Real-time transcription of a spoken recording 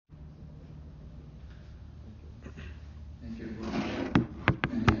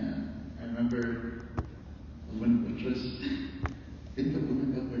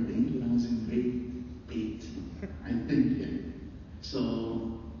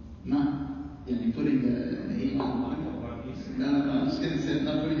not putting an age on it. No, I'm just going to say,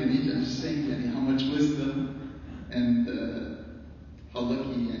 not putting an age, I'm just saying how much wisdom and how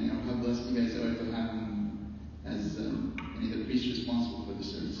lucky and how blessed you guys are to have him as the priest responsible for the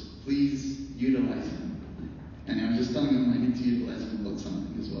service. Please utilize him. And I'm just telling him I need to utilize him about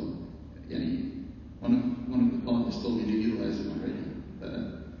something as well. One of the fathers told me to utilize him already.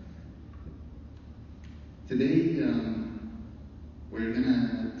 But today we're going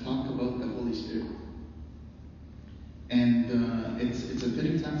to talk about the Holy Spirit. And it's a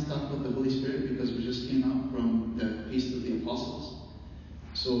fitting time to talk about the Holy Spirit because we just came out from the Feast of the Apostles.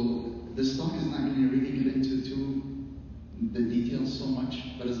 So this talk is not going to really get into the details so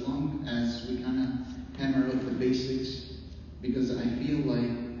much, but as long as we kind of hammer out the basics, because I feel like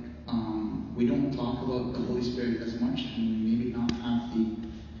we don't talk about the Holy Spirit as much, and we maybe not have the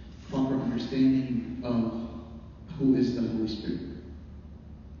proper understanding of who is the Holy Spirit.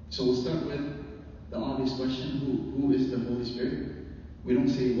 So we'll start with the obvious question, who is the Holy Spirit? We don't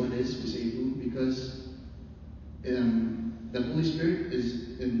say what is, we say who, because the Holy Spirit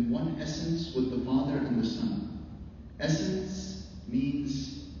is in one essence with the Father and the Son. Essence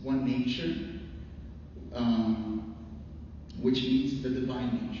means one nature, which means the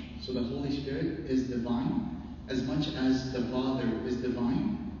divine nature. So the Holy Spirit is divine, as much as the Father is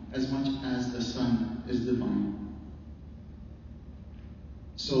divine, as much as the Son is divine.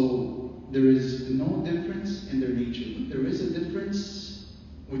 So there is no difference in their nature. But there is a difference.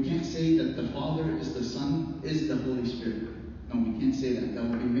 We can't say that the Father is the Son, is the Holy Spirit. No, we can't say that. That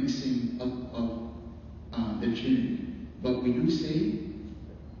would be mixing up of the Trinity. But we do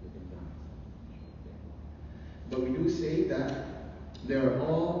say that they are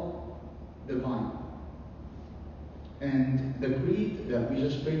all divine. And the creed that we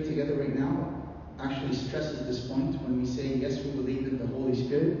just prayed together right now actually stresses this point when we say, yes, we believe in the Holy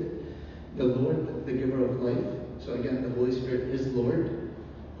Spirit, the Lord, the giver of life. So again, the Holy Spirit is Lord,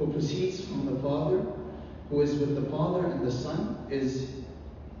 who proceeds from the Father, who is with the Father, and the Son is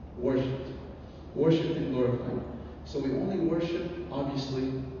worshipped and glorified. So we only worship,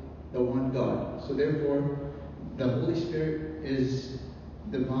 obviously, the one God. So therefore, the Holy Spirit is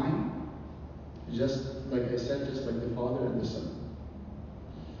divine, just like I said, just like the Father and the Son.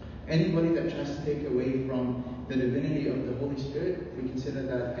 Anybody that tries to take away from the divinity of the Holy Spirit, we consider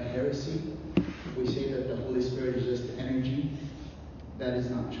that a heresy. We say that the Holy Spirit is just energy. That is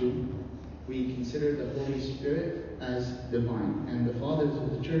not true. We consider the Holy Spirit as divine. And the Fathers of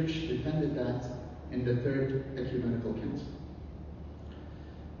the Church defended that in the Third Ecumenical Council.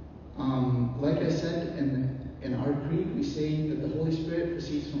 Like I said, in our creed, we say that the Holy Spirit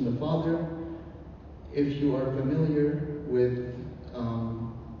proceeds from the Father. If you are familiar with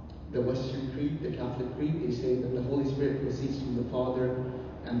the Western Creed, the Catholic Creed, they say that the Holy Spirit proceeds from the Father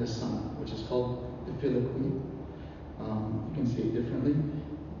and the Son, which is called the Filioque. You can say it differently,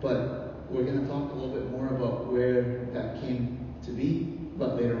 but we're going to talk a little bit more about where that came to be,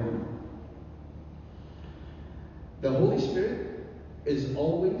 but later on. The Holy Spirit is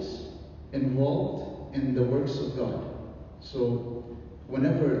always involved in the works of God. So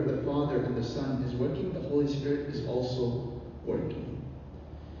whenever the Father and the Son is working, the Holy Spirit is also working.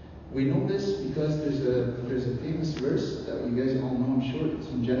 We know this because there's a famous verse that you guys all know, I'm sure. It's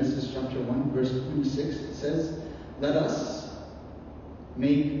in Genesis chapter 1, verse 26. It says, "Let us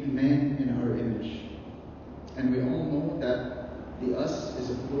make man in our image." And we all know that the us is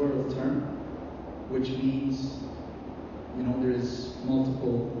a plural term, which means, there is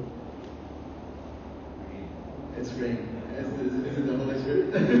multiple. It's rain. Is it the Holy Spirit?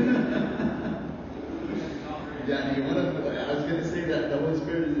 Yeah, I was going to say that the Holy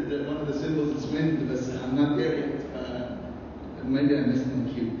Spirit is one of the symbols is wind, but I'm not there yet. Maybe I missed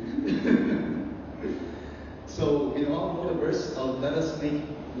the cue. So we all know the verse of let us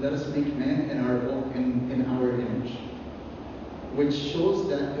make man in our image, which shows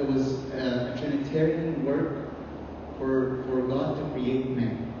that it was a Trinitarian work for God to create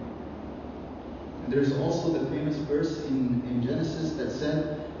man. And there's also the famous verse in Genesis that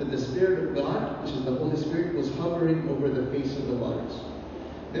said that the Spirit of God, which is the Holy Spirit, was hovering over the face of the waters.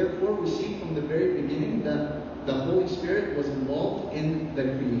 Therefore, we see from the very beginning that the Holy Spirit was involved in the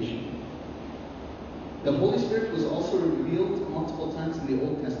creation. The Holy Spirit was also revealed multiple times in the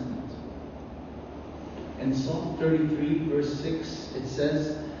Old Testament. In Psalm 33, verse 6, it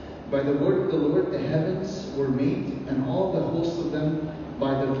says, "By the word of the Lord the heavens were made, and all the hosts of them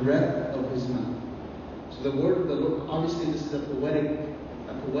by the breath of his mouth." So the word of the Lord, obviously this is a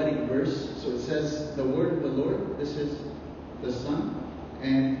poetic verse. So it says, the word of the Lord, this is the Son,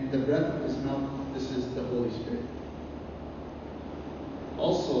 and the breath of his mouth, this is the Holy Spirit.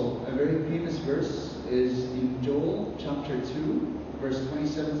 Also, a very famous verse is in Joel chapter 2, verse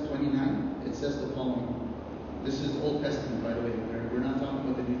 27 to 29. It says the following. This is Old Testament, by the way. We're not talking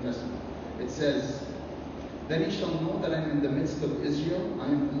about the New Testament. It says, "Then ye shall know that I am in the midst of Israel. I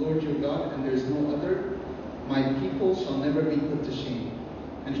am the Lord your God, and there is no other. My people shall never be put to shame.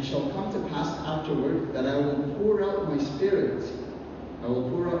 And it shall come to pass afterward that I will pour out my spirit. I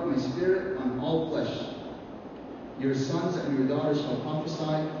will pour out my spirit on all flesh. Your sons and your daughters shall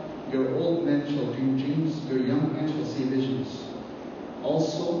prophesy. Your old men shall dream dreams. Your young men shall see visions.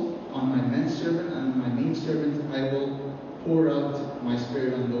 Also, on my manservant and my maidservant I will pour out my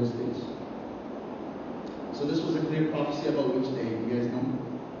spirit on those days." So this was a clear prophecy about which day? You guys know?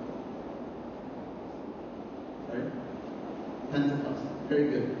 Right? Pentecost. Very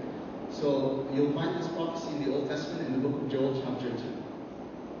good. So you'll find this prophecy in the Old Testament in the book of Joel chapter 2.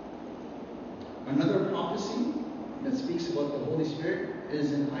 Another prophecy that speaks about the Holy Spirit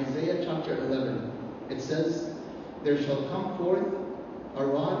is in Isaiah chapter 11. It says, "There shall come forth a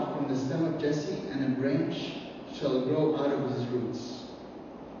rod from the stem of Jesse, and a branch shall grow out of his roots."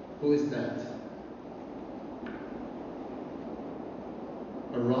 Who is that?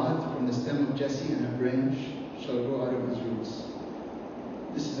 A rod from the stem of Jesse, and a branch shall grow out of his roots.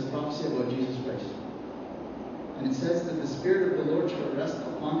 This is a prophecy about Jesus Christ. And it says that the Spirit of the Lord shall rest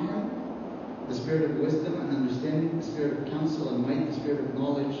upon him, the Spirit of wisdom and understanding, the Spirit of counsel and might, the Spirit of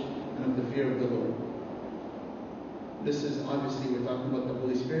knowledge and of the fear of the Lord. This is obviously, we're talking about the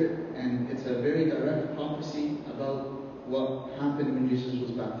Holy Spirit, and it's a very direct prophecy about what happened when Jesus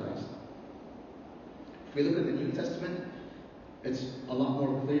was baptized. If we look at the New Testament, it's a lot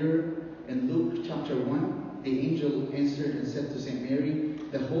more clear. In Luke chapter 1, the angel answered and said to St. Mary,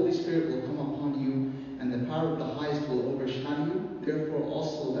 "The Holy Spirit will come upon you, and the power of the highest will overshadow you. Therefore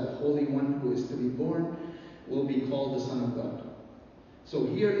also that Holy One who is to be born will be called the Son of God." So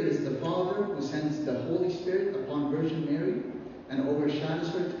here it is the Father who sends the Holy Spirit upon Virgin Mary and overshadows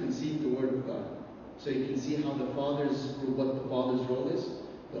her to conceive the Word of God. So you can see how what the Father's role is,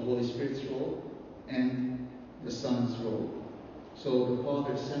 the Holy Spirit's role, and the Son's role. So the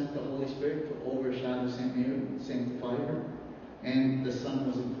Father sent the Holy Spirit to overshadow St. Mary, sanctify her, and the Son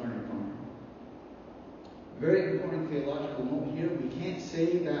was incarnate from her. Very important theological note here. We can't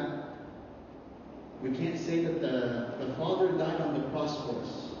say that the Father died on the cross for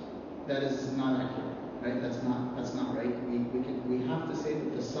us. That is not accurate, right? That's not right. We have to say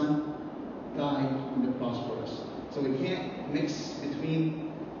that the Son died on the cross for us. So we can't mix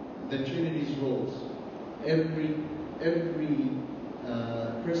between the Trinity's roles. Every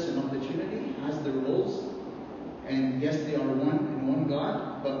person of the Trinity has their roles, and yes, they are one in one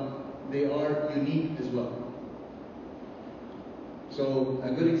God, but they are unique as well. So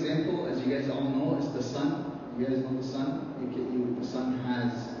a good example, as you guys all know, is the sun. You guys know the sun. The sun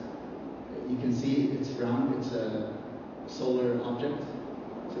has, you can see it's round. It's a solar object.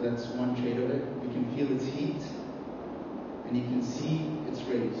 So that's one trait of it. You can feel its heat, and you can see its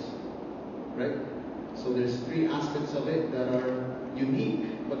rays, right? So there's three aspects of it that are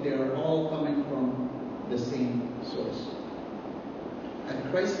unique, but they are all coming from the same source.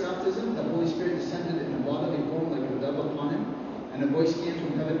 At Christ's baptism, the Holy Spirit descended in a bodily form like a dove upon him, and a voice came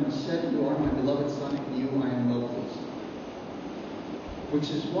from heaven and said, "You are my beloved Son, in you I am well pleased." Which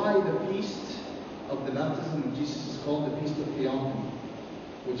is why the feast of the baptism of Jesus is called the Feast of Theophany,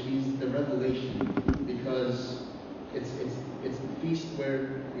 which means the revelation, because it's the feast where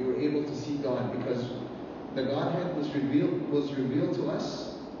we were able to see God, because the Godhead was revealed to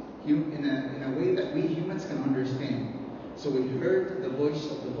us in a way that we humans can understand. So we heard the voice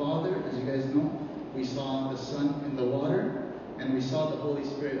of the Father, as you guys know. We saw the Son in the water, and we saw the Holy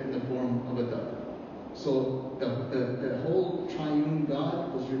Spirit in the form of a dove. So the whole triune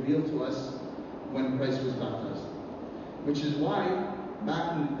God was revealed to us when Christ was baptized. Which is why,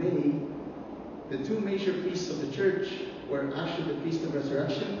 back in the day, the two major feasts of the church were actually the Feast of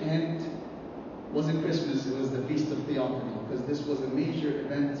Resurrection, and wasn't Christmas, it was the Feast of Theophany, because this was a major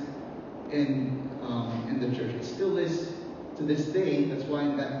event in the church. It still is to this day. That's why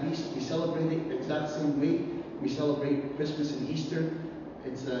in that feast we celebrate it the exact same way we celebrate Christmas and Easter.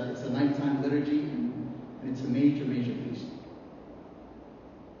 It's a nighttime liturgy, and it's a major feast.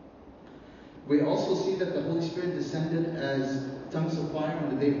 We also see that the Holy Spirit descended as tongues of fire on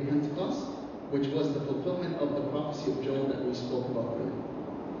the day of Pentecost, which was the fulfillment of the prophecy of Joel that we spoke about earlier.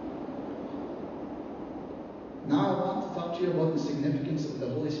 Now I want to talk to you about the significance of the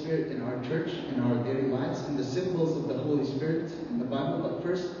Holy Spirit in our church, in our daily lives, and the symbols of the Holy Spirit in the Bible. But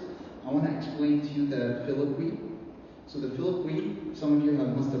first, I want to explain to you the Filioque. So the Filioque, some of you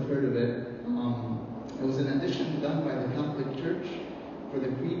must have heard of it. It was an addition done by the Catholic Church for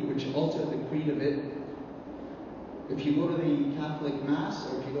which altered the creed a bit. If you go to the Catholic Mass,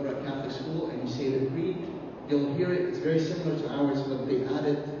 or if you go to a Catholic school and you say the creed, you'll hear it. It's very similar to ours, but they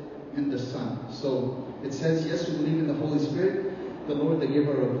added "and the Son." So it says, yes, we believe in the Holy Spirit, the Lord, the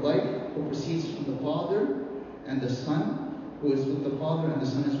giver of life, who proceeds from the Father, and the Son, who is with the Father, and the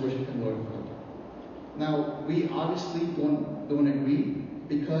Son is worshipped and glorified. Now, we obviously don't agree,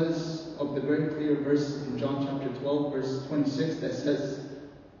 because of the very clear verse in John chapter 12, verse 26, that says,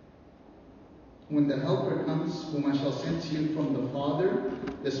 "When the Helper comes, whom I shall send to you from the Father,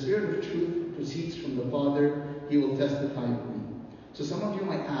 the Spirit of truth proceeds from the Father, he will testify of me." So some of you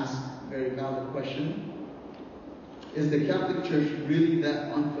might ask, very valid question, is the Catholic Church really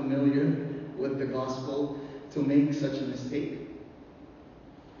that unfamiliar with the gospel to make such a mistake?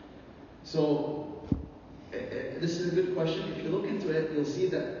 So, this is a good question. If you look into it, you'll see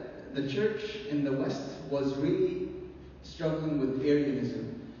that the church in the West was really struggling with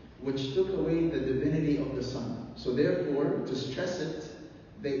Arianism, which took away the divinity of the Son. So therefore, to stress it,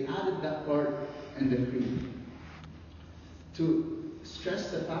 they added that part in the creed. To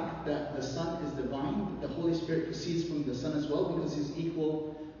stress the fact that the Son is divine, the Holy Spirit proceeds from the Son as well, because he's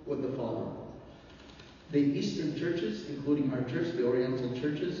equal with the Father. The Eastern churches, including our church, the Oriental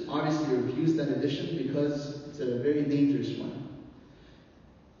churches, obviously refuse that addition because it's a very dangerous one.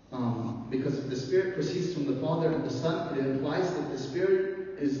 Because if the Spirit proceeds from the Father and the Son, it implies that the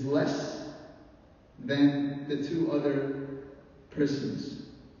Spirit is less than the two other persons.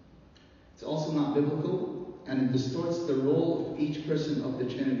 It's also not biblical, and it distorts the role of each person of the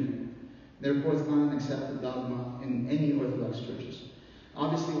Trinity. Therefore, it's not an accepted dogma in any Orthodox churches.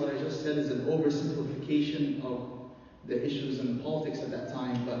 Obviously, what I just said is an oversimplification of the issues and the politics at that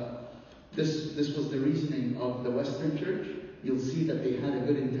time, but this was the reasoning of the Western Church. You'll see that they had a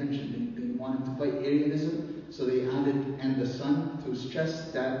good intention. They wanted to fight Arianism, so they added "and the Son" to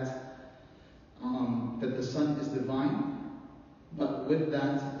stress that the Son is divine. But with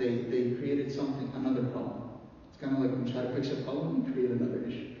that, they created another problem. It's kind of like when you try to fix a problem and create another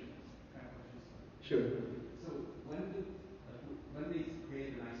issue. Sure. So when they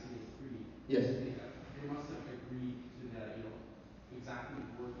created the Nicene Creed, yes, they must have agreed to the exactly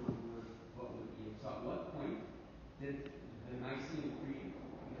word for word what would be. So at what point did the Nicene Creed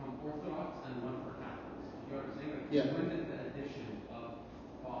become Orthodox and one for Catholics? You know what I'm saying? Like, yeah. When did the addition of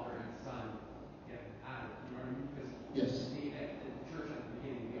Father and Son get added? You know what I mean? Because yes, the church at the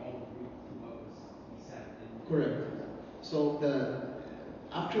beginning, they all agreed to what was to be said. Correct. So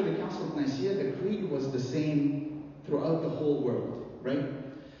after the Council of Nicaea, the creed was the same throughout the whole world, right?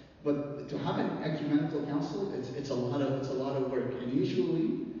 But to have an ecumenical council, it's a lot of work, and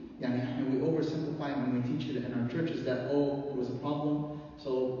usually, and we oversimplify when we teach it in our churches that there was a problem,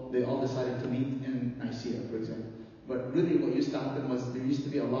 so they all decided to meet in Nicaea, for example. But really, what used to happen was there used to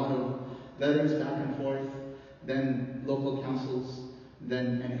be a lot of letters back and forth, then local councils,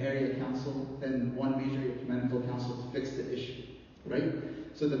 then an area council, then one major ecumenical council to fix the issue, right?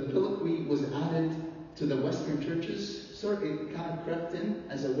 So the Filioque was added to the Western churches, so it kind of crept in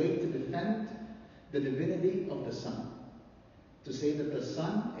as a way to defend the divinity of the Son. To say that the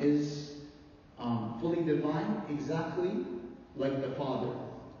Son is fully divine, exactly like the Father.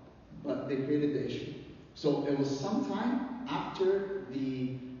 But they created the issue. So it was sometime after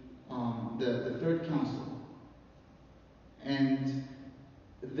the Third Council. And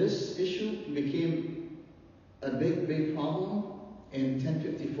this issue became a big problem in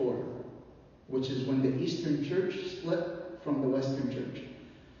 1054, which is when the Eastern Church split from the Western Church.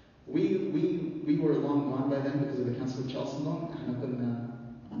 We were long gone by then because of the Council of Chalcedon,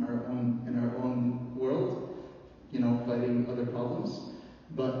 in our own world, fighting other problems.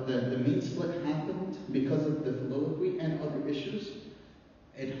 But the main split happened because of the Filioque and other issues.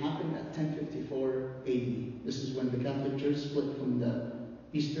 It happened at 1054 AD. This is when the Catholic Church split from the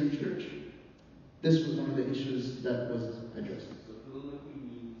Eastern Church. This was one of the issues that was addressed. So Filioque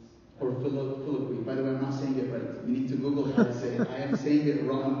means? Or Filioque. By the way, I'm not saying it right. You need to Google how to say it. I am saying it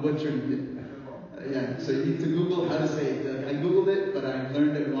wrong. I'm butchering it. So you need to Google how to say it. I Googled it, but I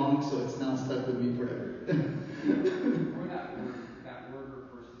learned it wrong, so it's now stuck with me forever. Or that word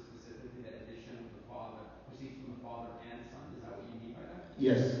refers to specifically the addition of the Father, proceeds from the Father and Son. Is that what you mean by that?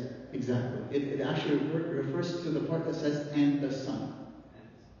 Yes, exactly. It actually refers to the part that says "and the Son."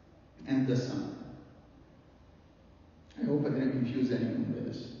 And the Son. I hope I didn't confuse anyone with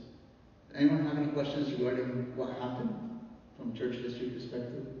this. Anyone have any questions regarding what happened from church history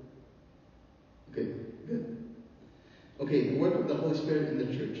perspective? Okay, good. Okay, the work of the Holy Spirit in the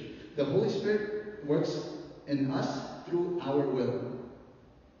church. The Holy Spirit works in us through our will.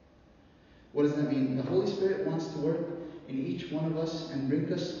 What does that mean? The Holy Spirit wants to work in each one of us and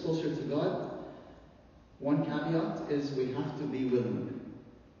bring us closer to God, one caveat is we have to be willing.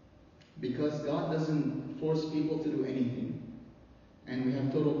 Because God doesn't force people to do anything. And we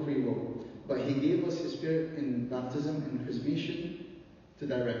have total free will. But He gave us His Spirit in baptism and chrismation to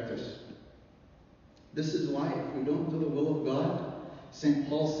direct us. This is why if we don't do the will of God, St.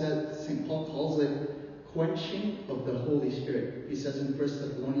 Paul calls it quenching of the Holy Spirit. He says in 1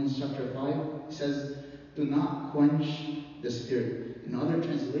 Thessalonians chapter 5, he says, do not quench the Spirit. In other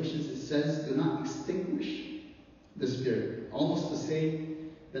translations it says, do not extinguish the Spirit. Almost to say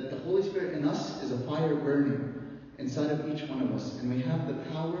that the Holy Spirit in us is a fire burning inside of each one of us. And we have the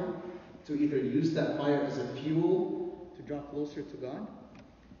power to either use that fire as a fuel to draw closer to God,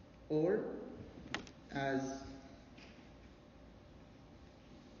 or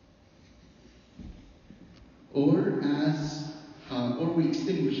we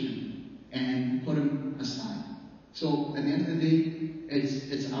extinguish him and put him aside. So at the end of the day,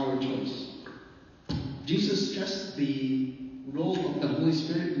 it's our choice. Jesus stressed the role of the Holy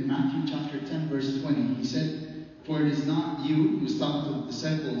Spirit in Matthew chapter 10 verse 20. He said, for it is not you, he was talking to the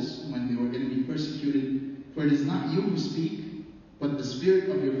disciples when they were going to be persecuted, for it is not you who speak, but the Spirit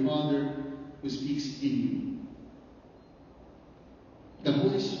of your Father who speaks in you. The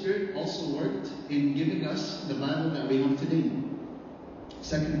Holy Spirit also worked in giving us the Bible that we have today.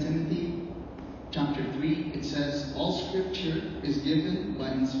 2 Timothy chapter 3, it says, all Scripture is given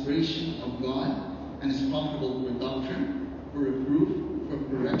by inspiration of God and is profitable for doctrine, for reproof, for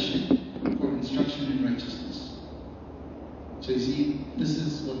correction, for instruction in righteousness. So you see, this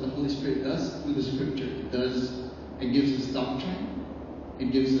is what the Holy Spirit does through the Scripture. It gives us doctrine,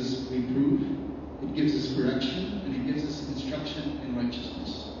 it gives us reproof, it gives us correction, and it gives us instruction in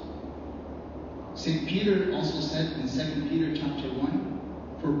righteousness. St. Peter also said in 2 Peter chapter 1,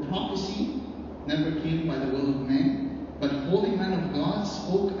 for prophecy never came by the will of man, but holy men of God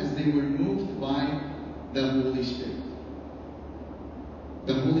spoke as they were moved by the Holy Spirit.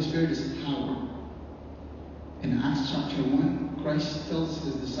 The Holy Spirit is power. In Acts chapter 1, Christ tells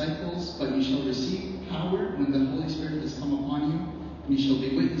his disciples, but you shall receive power when the Holy Spirit has come upon you, and you shall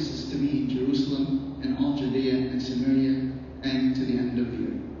be witnesses to me in Jerusalem and all Judea and Samaria and to the end of the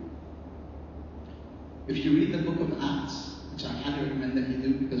earth. If you read the book of Acts, which I highly recommend that you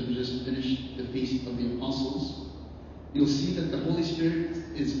do because we just finished the Feast of the Apostles, you'll see that the Holy Spirit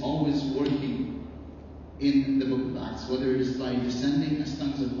is always working in the book of Acts, whether it is by descending as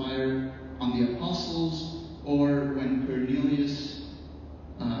tongues of fire on the apostles, or when Cornelius'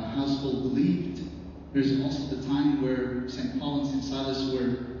 household believed. There's also the time where St. Paul and St. Silas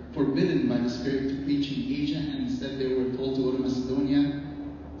were forbidden by the Spirit to preach in Asia, and instead they were told to go to Macedonia.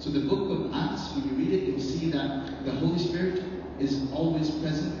 So the book of Acts, when you read it, you'll see that the Holy Spirit is always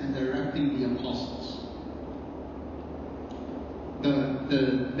present and directing the apostles.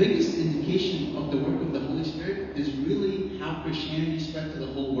 The biggest indication of the work of the Holy Spirit is really how Christianity spread to the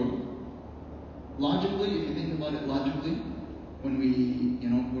whole world. Logically, if you think about it logically, when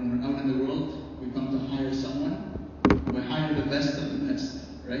we're out in the world, we come to hire someone, we hire the best of the best,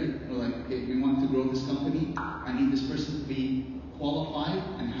 right? We're like, okay, we want to grow this company, I need this person to be qualified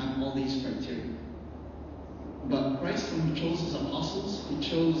and have all these criteria. But Christ, when He chose His apostles, He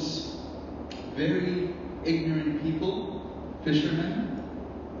chose very ignorant people, fishermen,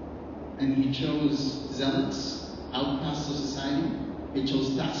 and He chose zealots, outcasts of society. He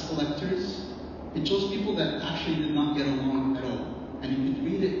chose tax collectors. He chose people that actually did not get along at all. And you could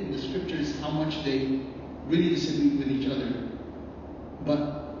read it in the scriptures how much they really disagreed with each other.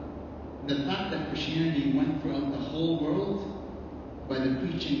 But the fact that Christianity went throughout the whole world by the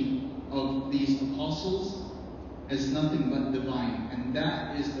preaching of these apostles is nothing but divine. And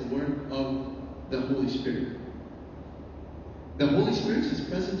that is the work of the Holy Spirit. The Holy Spirit is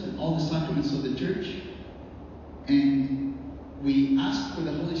present in all the sacraments of the Church, and we ask for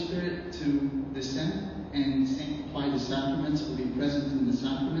the Holy Spirit to descend and sanctify the sacraments, to be present in the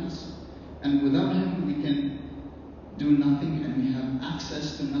sacraments. And without Him, we can do nothing, and we have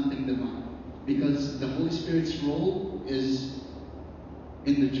access to nothing divine. Because the Holy Spirit's role is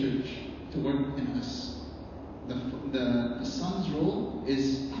in the Church, to work in us. The Son's role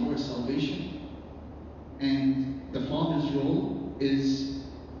is our salvation, and the Father's role is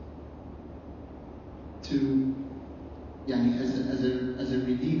to, as a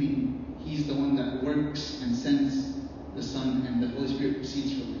redeeming, He's the one that works and sends the Son, and the Holy Spirit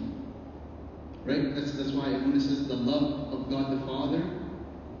proceeds from Him. Right? That's why when it says the love of God the Father,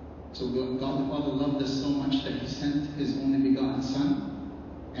 so God the Father loved us so much that He sent His only begotten Son,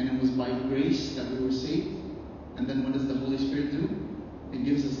 and it was by grace that we were saved. And then what does the Holy Spirit do? It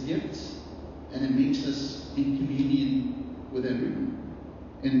gives us gifts, and it makes us in communion with everyone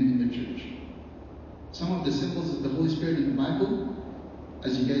in the church. Some of the symbols of the Holy Spirit in the Bible,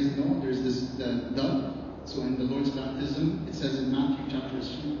 as you guys know, there's the dove. So in the Lord's baptism, it says in Matthew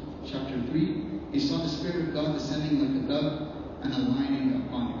chapter 3, he saw the Spirit of God descending like a dove and aligning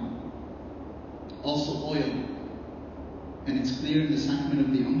upon him. Also oil. And it's clear in the sacrament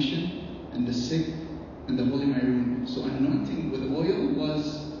of the unction and the sick and the Holy Maroon. So anointing with oil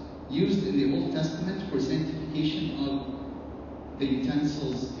was used in the Old Testament for sanctification of the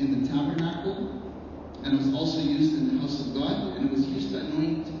utensils in the tabernacle, and it was also used in the house of God, and it was used to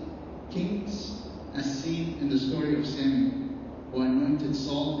anoint kings, as seen in the story of Samuel, who anointed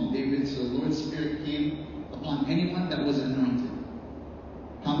Saul and David. So the Lord's Spirit came upon anyone that was anointed.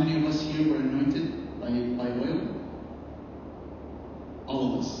 How many of us here were anointed by oil?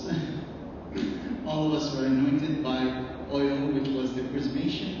 All of us. All of us were anointed by oil, which was the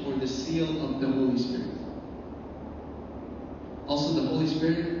chrismation or the seal of the Holy Spirit. Also, the Holy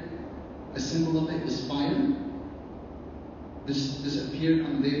Spirit, a symbol of it is fire. This appeared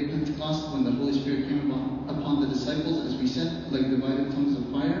on the day of Pentecost when the Holy Spirit came upon the disciples, as we said, like divided tongues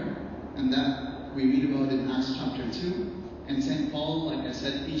of fire. And that we read about in Acts chapter 2. And St. Paul, like I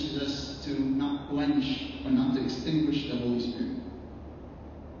said, teaches us to not quench or not to extinguish the Holy Spirit.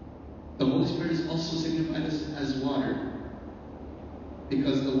 The Holy Spirit is also signified as water,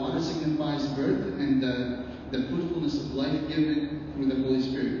 because the water signifies birth and the fruitfulness of life given through the Holy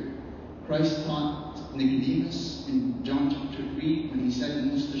Spirit. Christ taught Nicodemus in John chapter 3 when he said,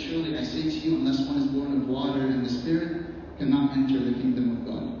 "Most assuredly I say to you, unless one is born of water and the Spirit, cannot enter the kingdom of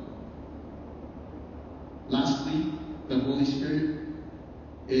God." Lastly, the Holy Spirit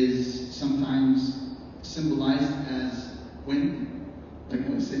is sometimes symbolized as wind, like I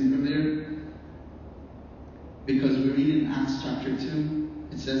was saying earlier, because we read in Acts chapter 2,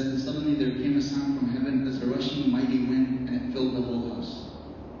 it says, "And suddenly there came a sound from heaven as a rushing mighty wind, and it filled the whole house."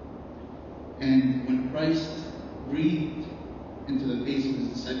 And when Christ breathed into the face of his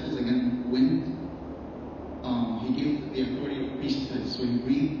disciples, again, wind, he gave the authority of priesthood. So he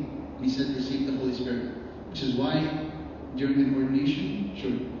breathed, and he said, "Receive the Holy Spirit." Which is why during the ordination,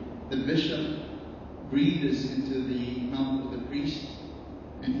 the bishop breathes into the mouth of the priest,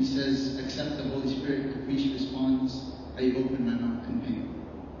 and he says, "Accept the Holy Spirit." The priest responds, "I open my mouth in pain."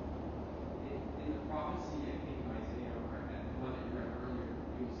 In the prophecy, I think of Isaiah, or the one that you read earlier,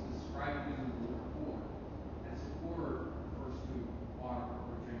 it was described using the word pour. And so pour refers to water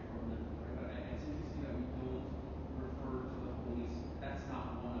or drink or liquid, right? But it's interesting that we don't refer to the Holy Spirit. That's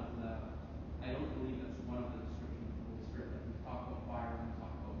not one of the, I don't believe that's one of the descriptions of the Holy Spirit. Like we talk about fire and we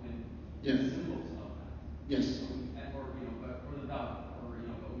talk about wind. Yes. Symbols of that. Yes. Or the dove, but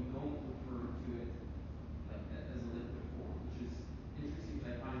we don't refer to it like as a liquid form, which is interesting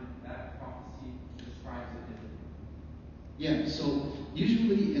because I find that prophecy describes it differently. Yeah, so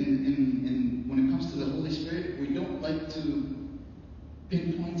usually in when it comes to the Holy Spirit, we don't like to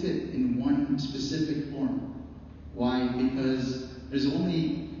pinpoint it in one specific form. Why? Because there's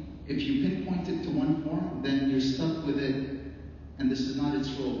only, if you pinpoint it to one form, then you're stuck with it, and this is not its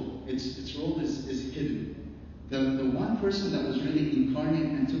role. Its role is hidden. The one person that was really incarnate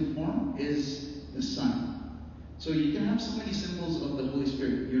and took form is the Son. So you can have so many symbols of the Holy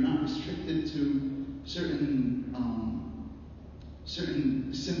Spirit. You're not restricted to certain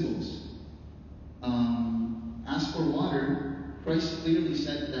symbols. As for water, Christ clearly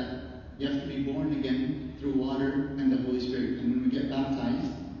said that you have to be born again through water and the Holy Spirit. And when we get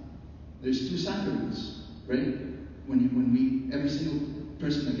baptized, there's two sacraments, right? Every single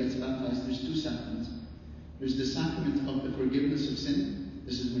person that gets baptized, there's two sacraments. There's the sacrament of the forgiveness of sin.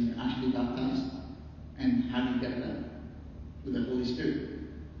 This is when you're actually baptized. And how do you get that? With the Holy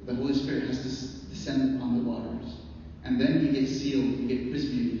Spirit. The Holy Spirit has to descend upon the waters. And then you get sealed, you get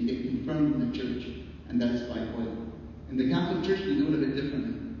chrismated, you get confirmed in the church. And that is by oil. In the Catholic Church, we do it a bit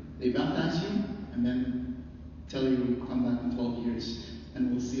differently. They baptize you, and then tell you come back in 12 years,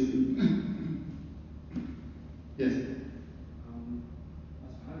 and we'll seal you. Yes? I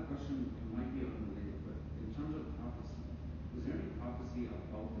had a question, it might be unrelated, but in terms of prophecy, was there any prophecy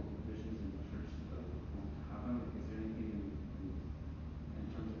about the divisions in the church that were going to happen? Is there anything in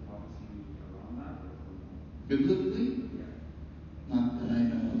terms of prophecy around that? Biblically? Yeah. Not that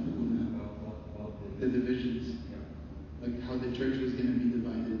I know of. The divisions. Yeah. Like how the church was going to be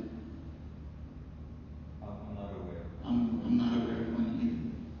divided. I'm not aware. I'm not aware of one either.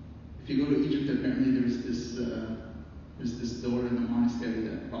 If you go to Egypt, apparently there's this door in the monastery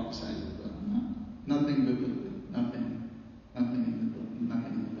that prophesies it, but nothing biblically, nothing in the book,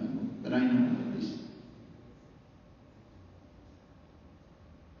 nothing in the Bible that I know of at least.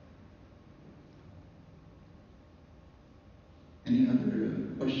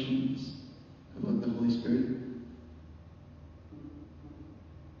 other questions about the Holy Spirit?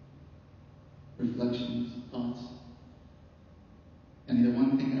 Reflections, thoughts? And the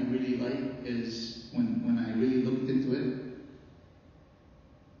one thing I really like is when I really looked into it,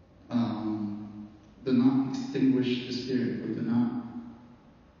 do not extinguish the Spirit, or do not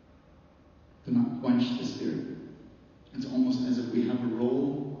quench the Spirit. It's almost as if we have a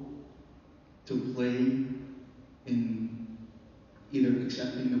role to play in either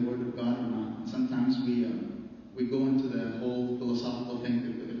accepting the Word of God or not. And sometimes we go into the whole philosophical thing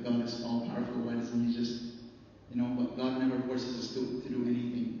that if God is all powerful, why doesn't He just, but God never forces us to do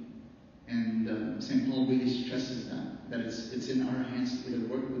anything. And St. Paul really stresses that it's in our hands to either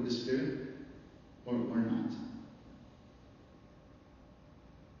work with the Spirit or not.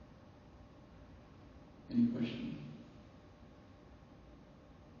 Any questions?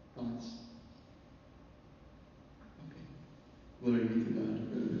 Thoughts? Okay. Glory be to God.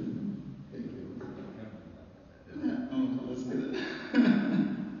 Thank you. Oh, that's good.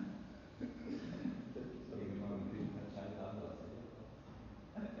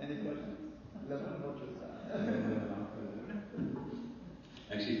 Any questions?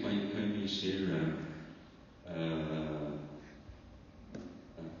 Actually, when you share